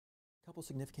couple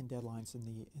significant deadlines in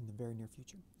the very near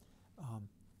future.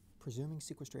 Presuming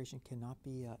sequestration cannot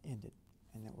be ended,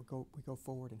 and that we go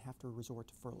forward and have to resort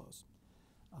to furloughs.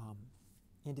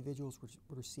 Individuals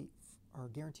are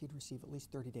guaranteed to receive at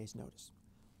least 30 days notice.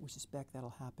 We suspect that'll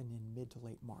happen in mid to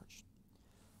late March.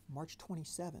 March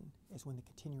 27 is when the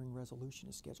continuing resolution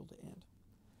is scheduled to end.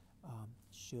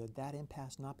 Should that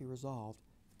impasse not be resolved,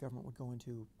 the government would go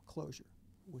into closure,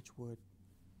 which would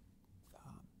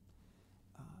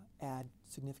add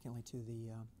significantly to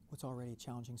the what's already a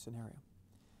challenging scenario.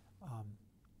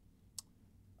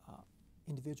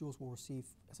 Individuals will receive,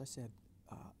 as I said,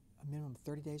 a minimum of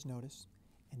 30 days notice,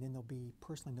 and then they'll be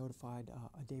personally notified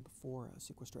a day before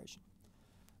sequestration.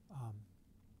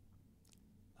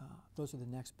 Those are the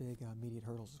next big immediate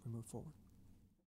hurdles as we move forward.